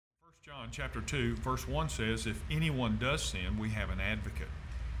John chapter 2, verse 1 says, if anyone does sin, we have an advocate.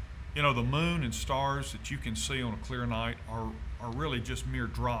 You know, the moon and stars that you can see on a clear night are really just mere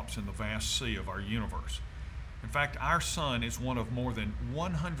drops in the vast sea of our universe. In fact, our sun is one of more than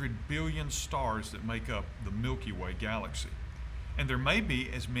 100 billion stars that make up the Milky Way galaxy. And there may be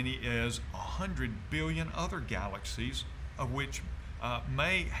as many as 100 billion other galaxies, of which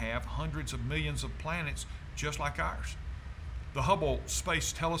may have hundreds of millions of planets just like ours. The Hubble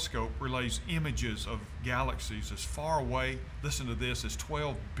Space Telescope relays images of galaxies as far away, listen to this, as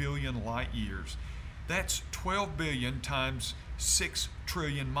 12 billion light years. That's 12 billion times 6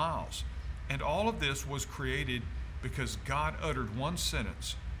 trillion miles. And all of this was created because God uttered one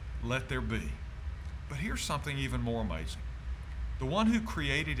sentence, "Let there be." But here's something even more amazing. The one who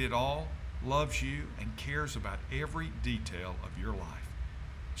created it all loves you and cares about every detail of your life.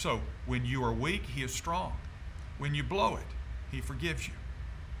 So when you are weak, He is strong. When you blow it, He forgives you.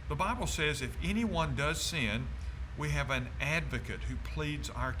 The Bible says if anyone does sin, we have an advocate who pleads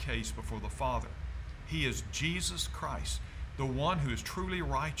our case before the Father. He is Jesus Christ, the one who is truly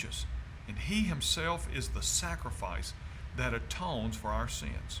righteous, and He Himself is the sacrifice that atones for our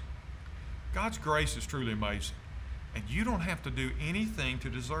sins. God's grace is truly amazing, and you don't have to do anything to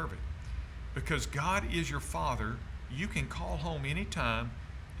deserve it. Because God is your Father, you can call home anytime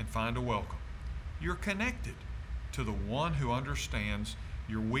and find a welcome. You're connected to the one who understands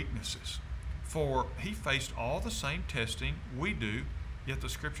your weaknesses. For He faced all the same testing we do, yet the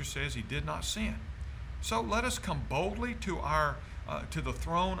Scripture says He did not sin. So let us come boldly to the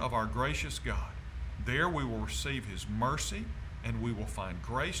throne of our gracious God. There we will receive His mercy, and we will find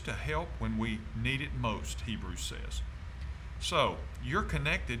grace to help when we need it most, Hebrews says. So you're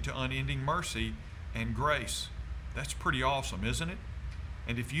connected to unending mercy and grace. That's pretty awesome, isn't it?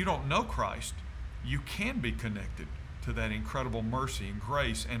 And if you don't know Christ, you can be connected to that incredible mercy and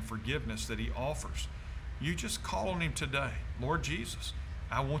grace and forgiveness that He offers. You just call on Him today. Lord Jesus,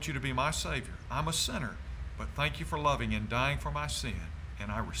 I want You to be my Savior. I'm a sinner, but thank You for loving and dying for my sin,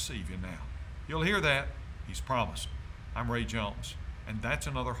 and I receive You now. You'll hear that. He's promised. I'm Ray Jones, and that's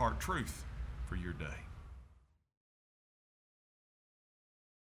another heart truth for your day.